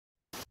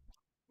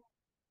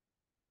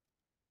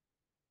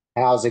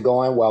How's it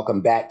going?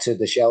 Welcome back to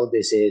the show.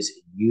 This is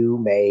You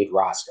Made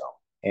Roscoe,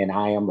 and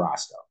I am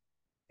Roscoe.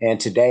 And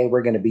today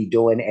we're going to be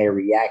doing a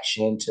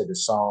reaction to the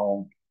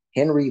song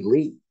Henry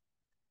Lee.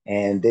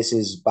 And this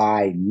is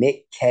by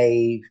Nick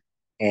Cave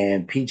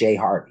and PJ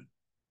Harvey.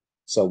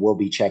 So we'll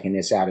be checking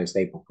this out as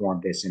they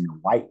perform this in the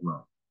White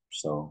Room.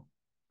 So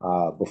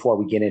before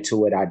we get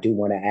into it, I do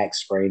want to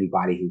ask for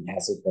anybody who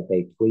hasn't that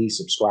they please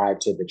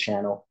subscribe to the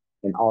channel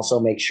and also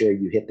make sure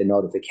you hit the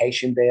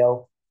notification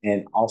bell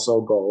and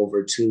also go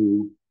over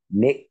to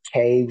Nick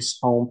Cave's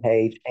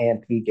homepage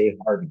and PJ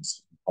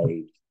Harvey's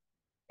page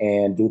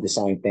and do the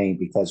same thing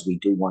because we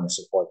do want to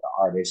support the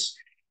artists.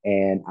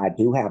 And I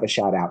do have a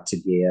shout out to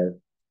give.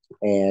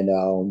 And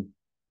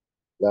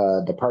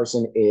the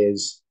person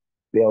is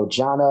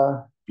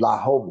Biljana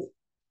Blahovic.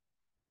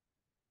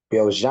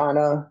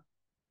 Biljana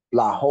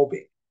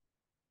Blahovic.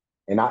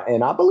 And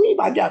I believe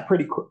I got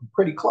pretty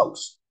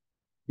close.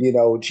 You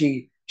know,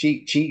 she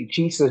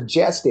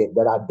suggested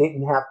that I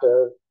didn't have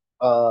to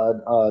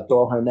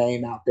throw her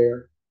name out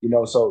there.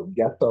 So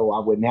I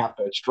wouldn't have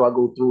to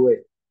struggle through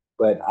it.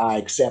 But I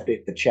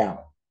accepted the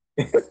challenge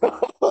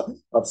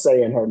of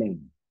saying her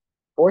name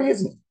or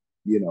his name.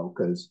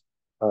 Because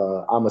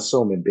I'm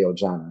assuming Bill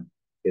John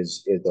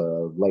is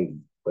a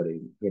lady, but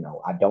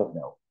I don't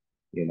know.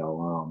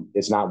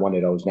 It's not one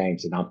of those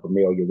names that I'm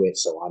familiar with,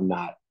 so I'm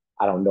not.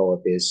 I don't know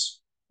if it's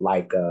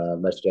like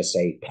let's just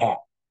say Pat.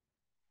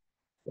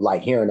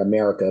 Like here in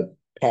America,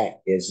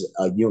 Pat is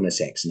a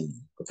unisex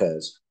name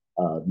because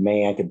a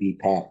man could be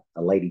Pat,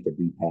 a lady could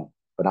be Pat,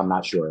 but I'm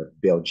not sure if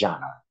Bill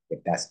Jana if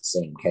that's the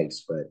same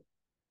case. But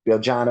Bill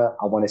Jana,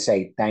 I want to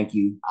say thank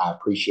you. I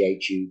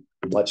appreciate you.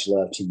 Much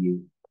love to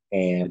you.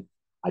 And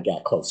I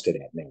got close to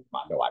that name.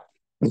 I know I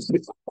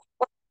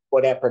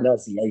for that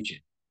pronunciation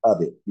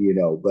of it,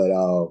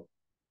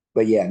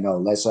 but yeah, no,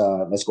 let's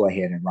go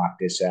ahead and rock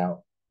this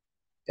out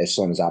as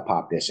soon as I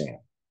pop this in.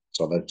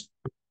 So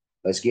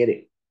let's get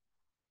it.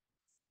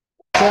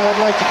 So I'd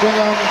like to bring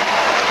on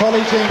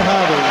PJ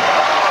Harvey.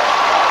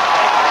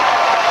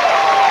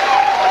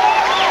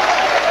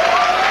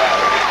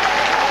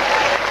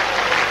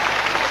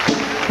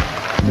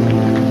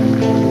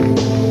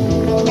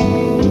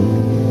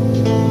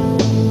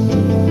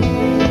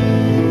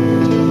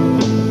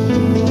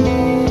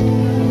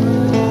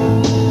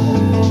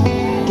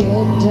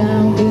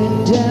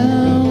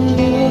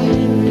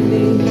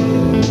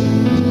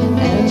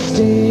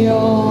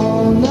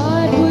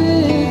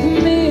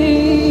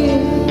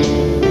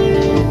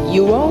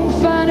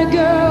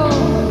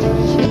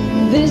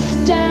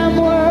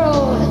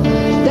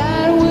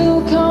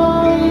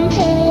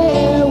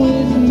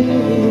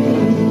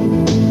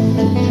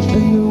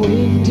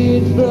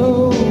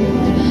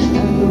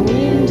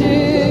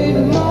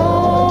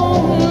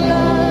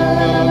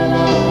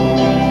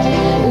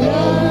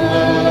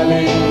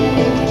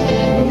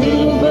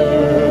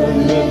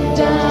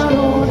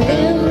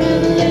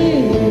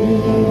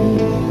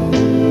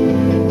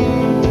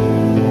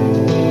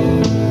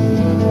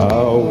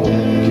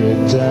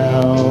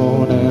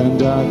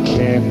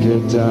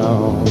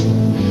 Down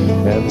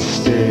and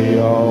stay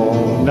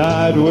all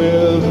night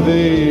with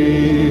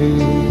thee.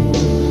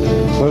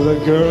 For the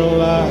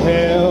girl I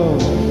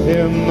have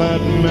in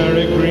that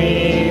merry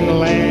green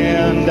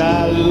land,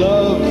 I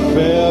love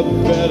fair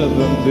better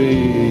than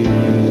thee.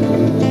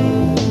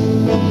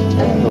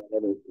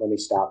 Let me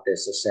stop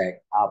this a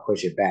sec. I'll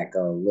push it back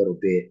a little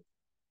bit.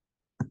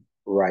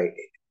 Right.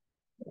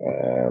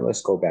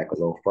 Let's go back a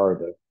little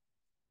further.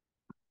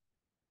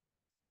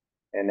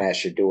 And that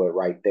should do it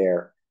right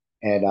there.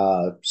 And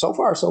so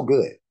far so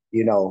good.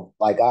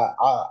 Like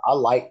I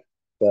like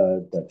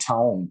the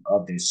tone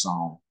of this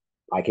song.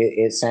 Like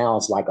it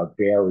sounds like a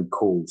very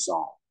cool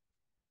song.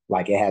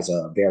 Like it has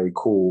a very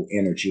cool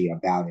energy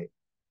about it.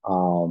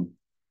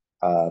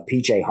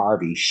 PJ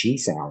Harvey, she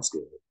sounds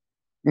good.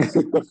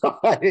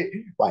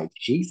 Like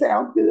she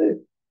sounds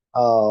good.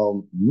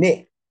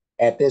 Nick,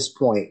 at this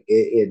point,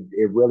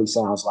 it really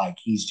sounds like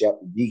he's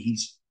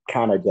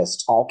kind of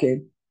just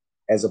talking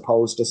as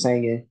opposed to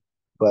singing.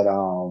 But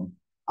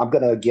I'm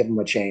gonna give him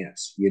a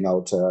chance,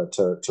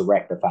 to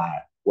rectify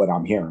what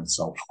I'm hearing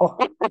so far.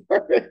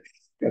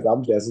 Because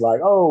I'm just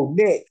like, oh,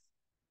 Nick,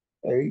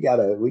 we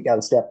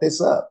gotta step this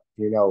up,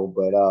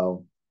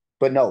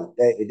 but no,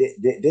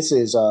 this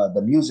is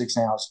the music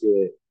sounds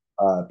good,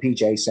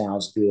 PJ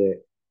sounds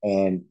good,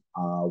 and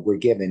we're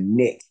giving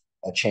Nick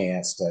a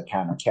chance to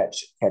kind of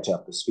catch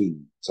up to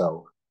speed.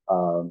 So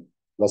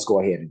let's go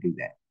ahead and do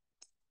that.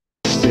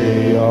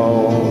 Stay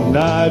all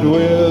night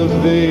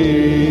with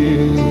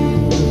thee,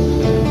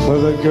 for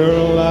the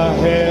girl I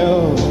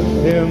have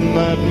in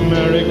that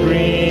merry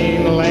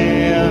green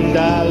land,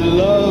 I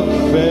love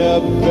fair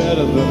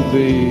better than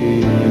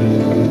thee.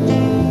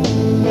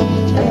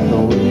 And the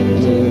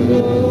wind did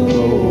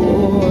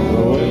blow,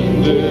 the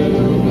wind did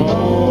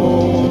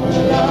moan,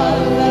 la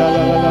la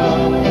la la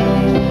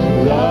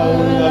la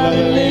la la.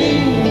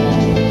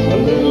 A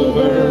little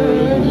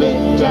bird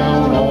looked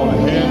down on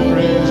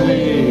Henry's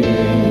knee.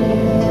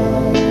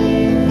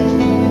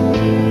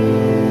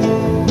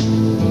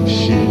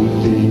 She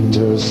leaned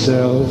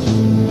herself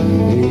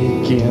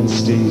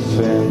against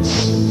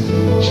defense,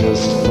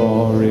 just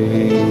for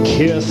a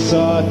kiss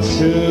or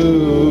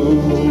two.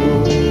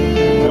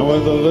 And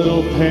with a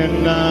little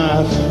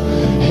penknife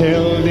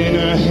held in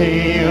her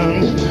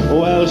hand,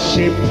 well,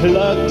 she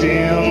plugged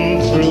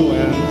him through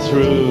and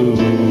through.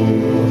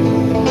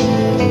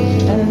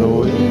 And the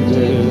wind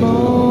did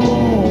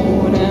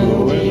moan, and the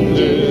wind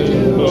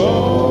did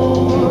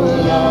blow.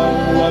 La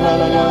la la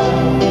la la,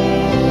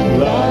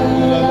 la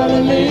la la la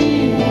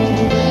lee.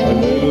 A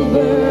little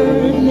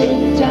bird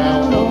looked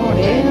down on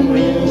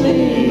Henry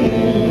Lee.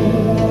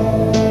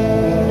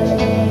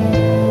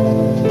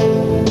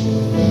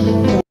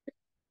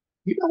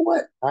 You know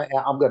what?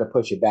 I'm going to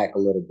push it back a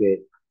little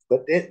bit,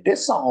 but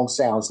this song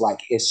sounds like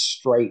it's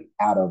straight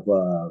out of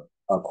a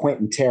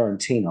Quentin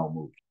Tarantino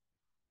movie.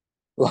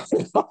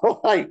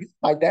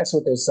 like that's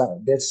what this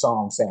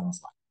song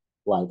sounds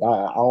like.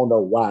 I don't know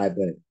why,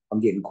 but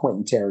I'm getting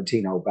Quentin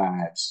Tarantino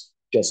vibes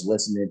just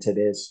listening to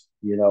this,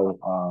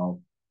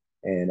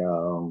 and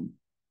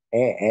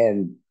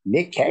and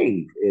Nick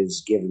Cave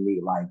is giving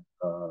me like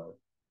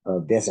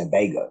Vincent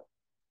Vega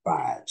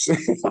vibes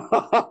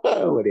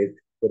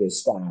with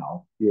his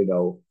style,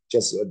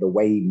 just the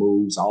way he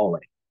moves, all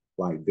that,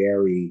 like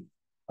very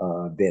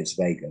Vince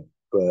Vega.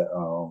 But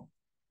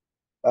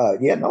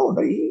yeah, no,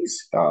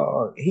 he's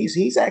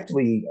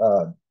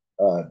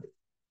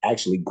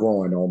actually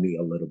growing on me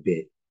a little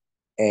bit,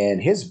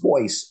 and his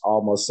voice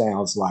almost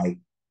sounds like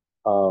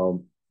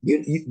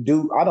you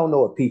do. I don't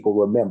know if people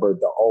remember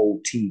the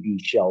old TV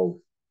show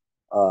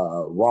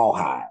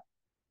Rawhide.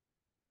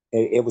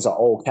 It was an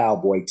old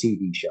cowboy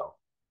TV show,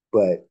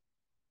 but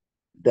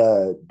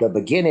the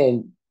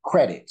beginning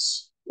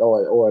credits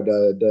or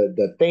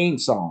the theme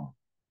song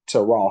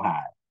to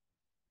Rawhide,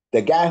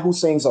 the guy who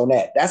sings on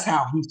that's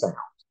how he sounds.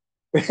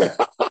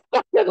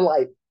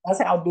 Like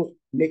that's how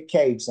Nick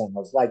Cave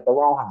sounds, like the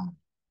Rawhide.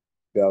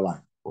 They're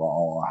like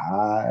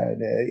Rawhide.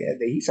 Yeah,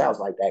 he sounds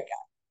like that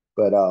guy.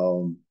 But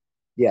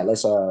yeah,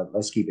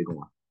 let's keep it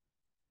going.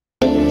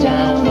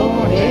 Down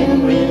on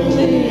Henry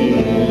Lee.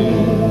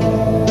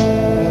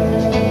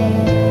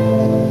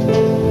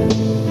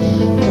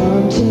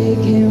 Come take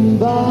him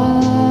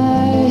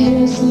by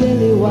his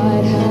lily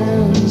white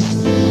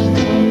hands.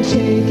 Come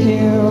take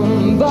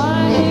him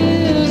by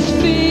his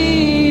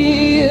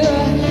feet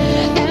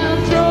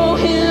and throw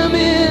him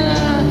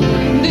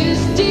in this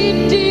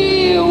deep,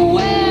 deep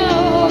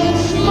well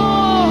that's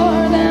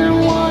more than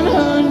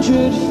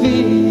 100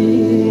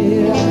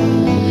 feet.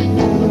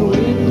 And the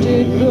wind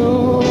did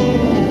blow,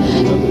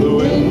 and the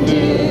wind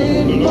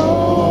did blow.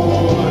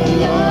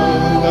 La,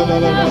 la, la,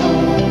 la,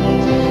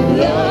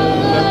 la,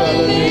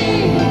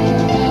 lee.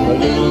 A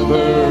little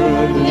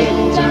bird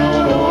looked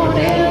down on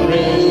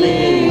Henry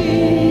Lee.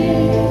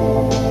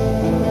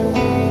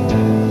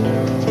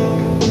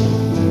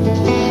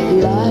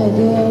 Lie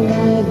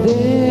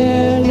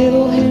there,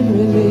 little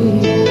Henry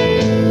Lee,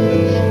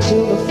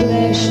 till the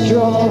flesh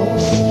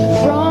drops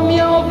from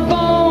your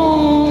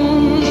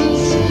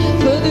bones.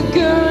 For the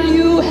girl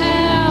you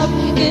have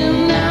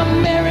in that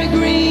merry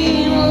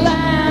green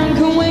land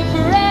can wait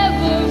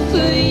forever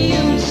for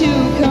you to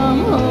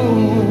come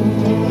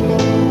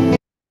home.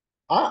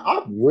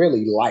 I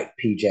really like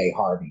PJ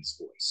Harvey's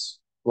voice.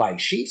 Like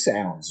she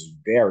sounds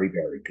very,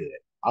 very good.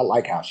 I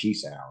like how she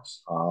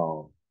sounds.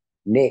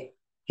 Nick,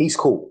 he's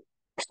cool.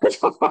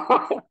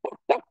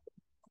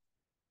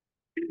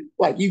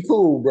 Like you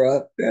cool,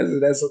 bro.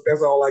 That's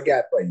all I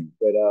got for you.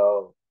 But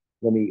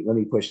let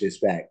me push this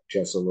back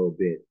just a little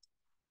bit,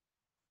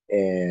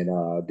 and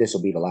this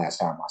will be the last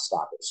time I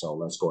stop it. So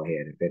let's go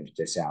ahead and finish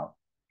this out.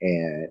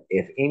 And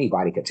if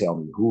anybody could tell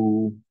me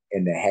who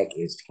in the heck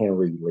is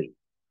Henry Lee,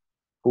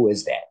 who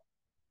is that?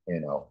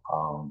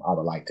 I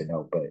would like to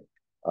know. But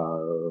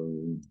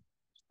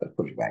let's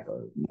push it back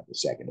another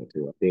second or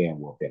two, then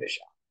we'll finish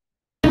up.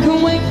 I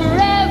can wait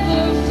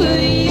forever for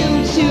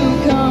you to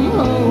come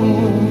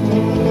home.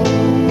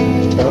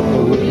 And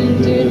the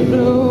wind did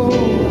blow,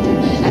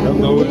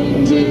 and the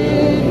wind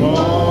did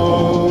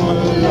blow.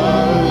 La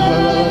la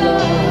la la,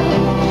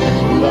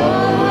 la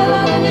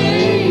la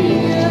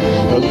lee.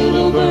 A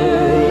little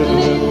bird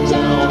looked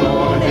down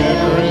on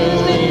Henry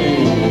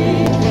Lee.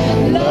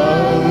 La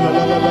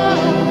la la la,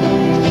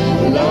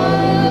 la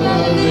la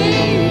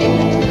lee.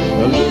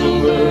 A little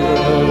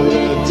bird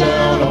looked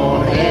down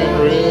on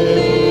Henry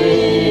Lee.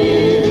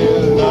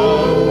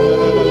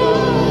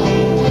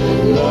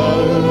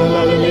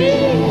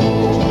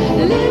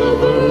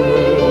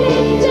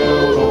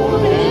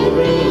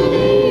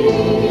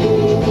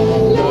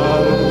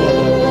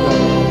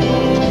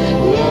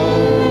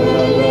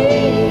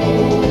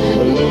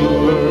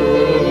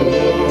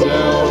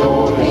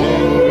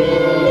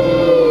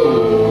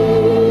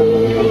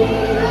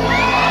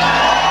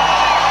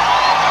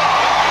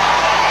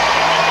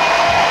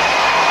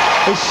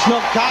 He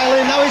snuck Kyle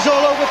in, now he's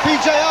all over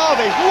PJ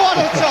Harvey. What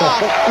a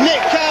time!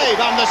 Nick Cave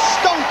on the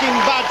stonking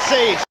bad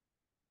seat.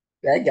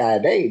 That guy,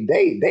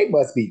 they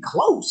must be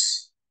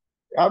close.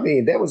 I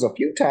mean, there was a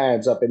few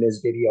times up in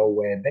this video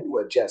when they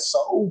were just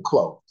so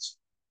close.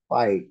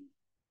 Like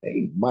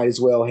They might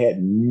as well had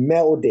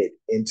melded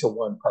into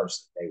one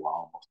person. They were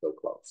almost so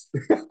close.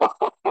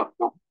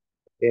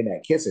 In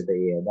that kiss at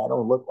the end, that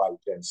don't look like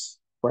just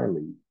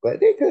friendly, but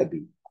they could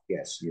be. I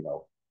guess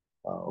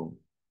Um,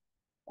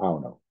 I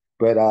don't know,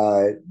 but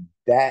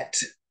that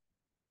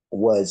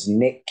was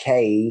Nick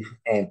Cave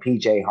and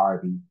PJ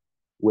Harvey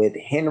with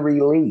Henry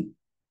Lee,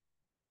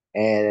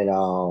 and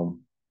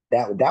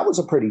that was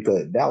a pretty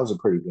good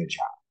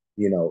job.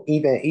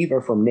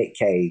 Even from Nick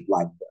Cave,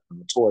 like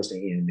towards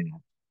the end,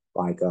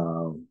 like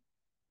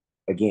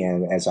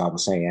again, as I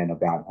was saying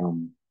about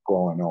him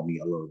growing on me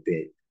a little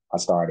bit, I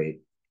started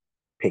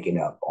picking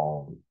up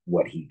on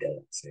what he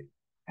does and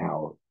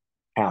how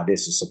how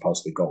this is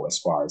supposed to go as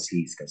far as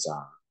he's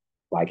concerned.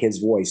 Like his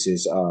voice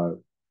is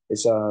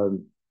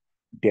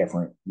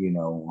different,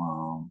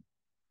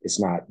 it's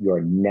not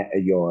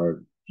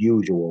your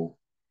usual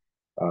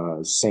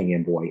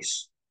singing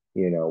voice,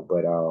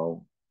 but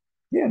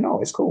yeah,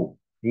 no, it's cool.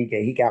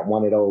 He got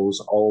one of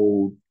those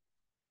old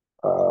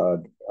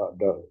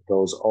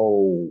those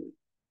old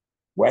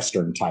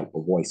Western type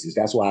of voices.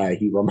 That's why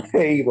he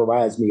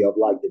reminds me of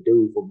like the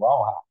dude from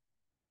Raw,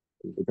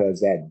 because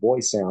that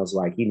voice sounds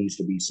like he needs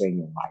to be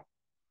singing like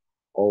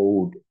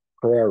old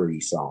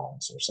prairie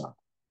songs or something,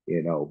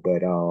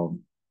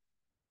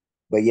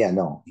 but yeah,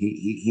 no,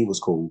 he was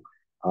cool.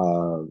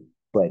 Uh,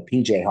 but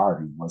PJ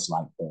Harvey was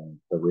like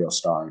the real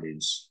star of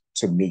this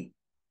to me.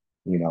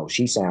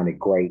 She sounded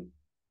great.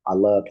 I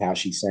loved how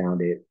she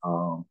sounded,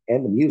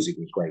 and the music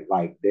was great.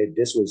 Like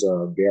this was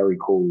a very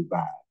cool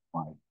vibe.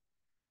 Like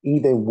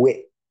even with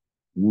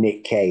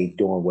Nick Cave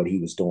doing what he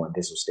was doing,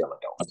 this was still a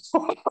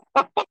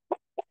dope.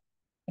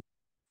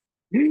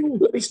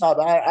 Let me stop.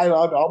 I'm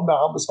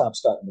gonna stop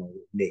stunting on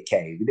Nick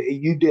Cave.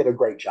 You did a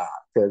great job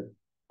because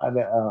I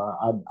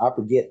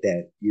forget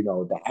that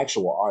the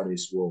actual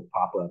artist will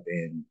pop up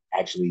and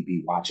actually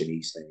be watching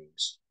these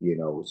things.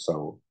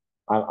 So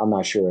I'm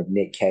not sure if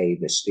Nick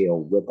Cave is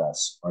still with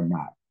us or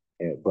not,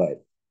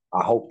 but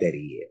I hope that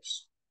he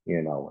is.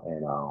 And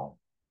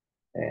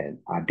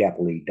I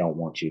definitely don't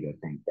want you to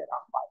think that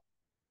I'm like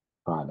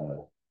trying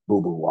to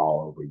boo boo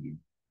all over you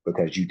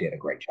because you did a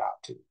great job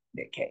too,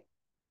 Nick Cave.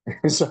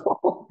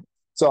 so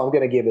so I'm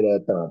gonna give it a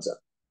thumbs up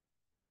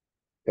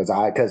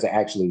because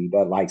actually,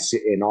 but like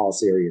in all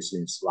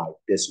seriousness, like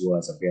this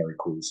was a very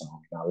cool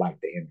song. I like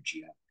the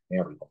energy of it and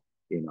everything,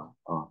 you know.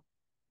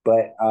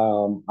 But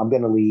I'm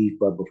gonna leave,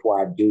 but before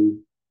I do,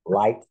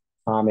 like,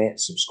 comment,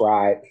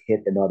 subscribe,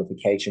 hit the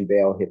notification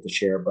bell, hit the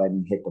share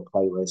button, hit the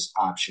playlist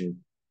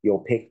option.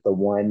 You'll pick the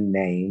one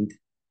named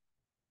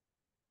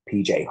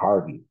PJ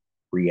Harvey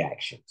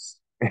reactions.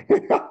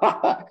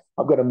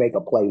 I'm gonna make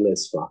a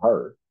playlist for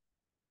her,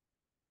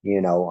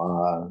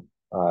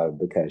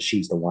 because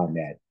she's the one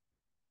that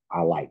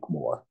I like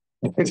more.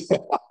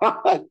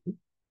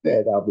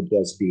 That I would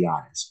just be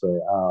honest.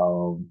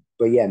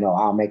 But yeah, no,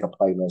 I'll make a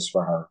playlist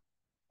for her,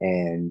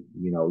 and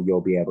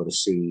you'll be able to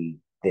see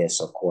this,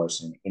 of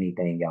course, and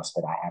anything else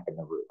that I happen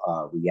to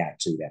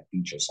react to that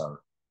features her.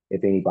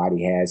 If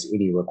anybody has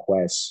any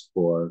requests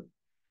for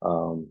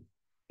um,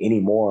 any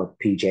more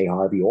PJ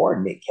Harvey or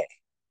Nick Cave,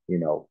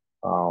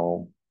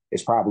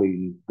 it's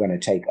probably going to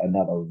take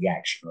another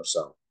reaction or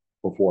so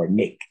before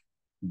Nick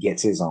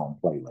gets his own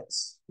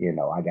playlist.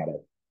 I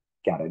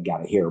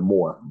gotta hear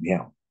more from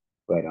him.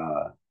 But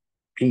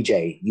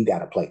PJ, you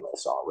got a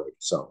playlist already.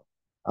 So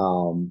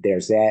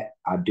there's that.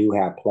 I do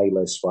have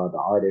playlists for other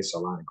artists, a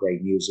lot of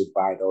great music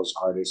by those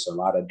artists, a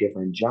lot of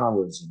different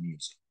genres of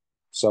music.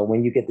 So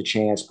when you get the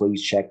chance,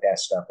 please check that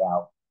stuff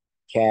out.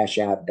 Cash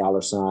App,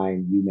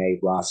 $ you made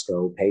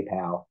Roscoe,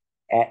 PayPal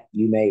at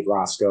you made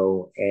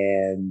Roscoe,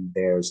 and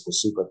there's the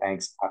super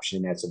thanks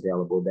option that's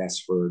available. That's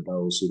for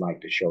those who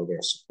like to show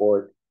their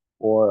support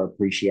or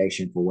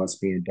appreciation for what's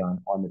being done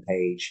on the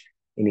page.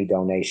 Any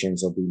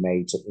donations will be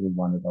made to any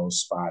one of those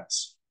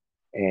spots.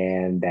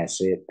 And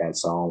that's it.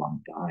 That's all.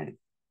 I'm done.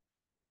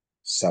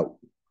 So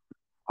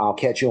I'll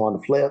catch you on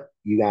the flip.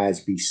 You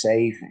guys be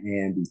safe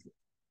and be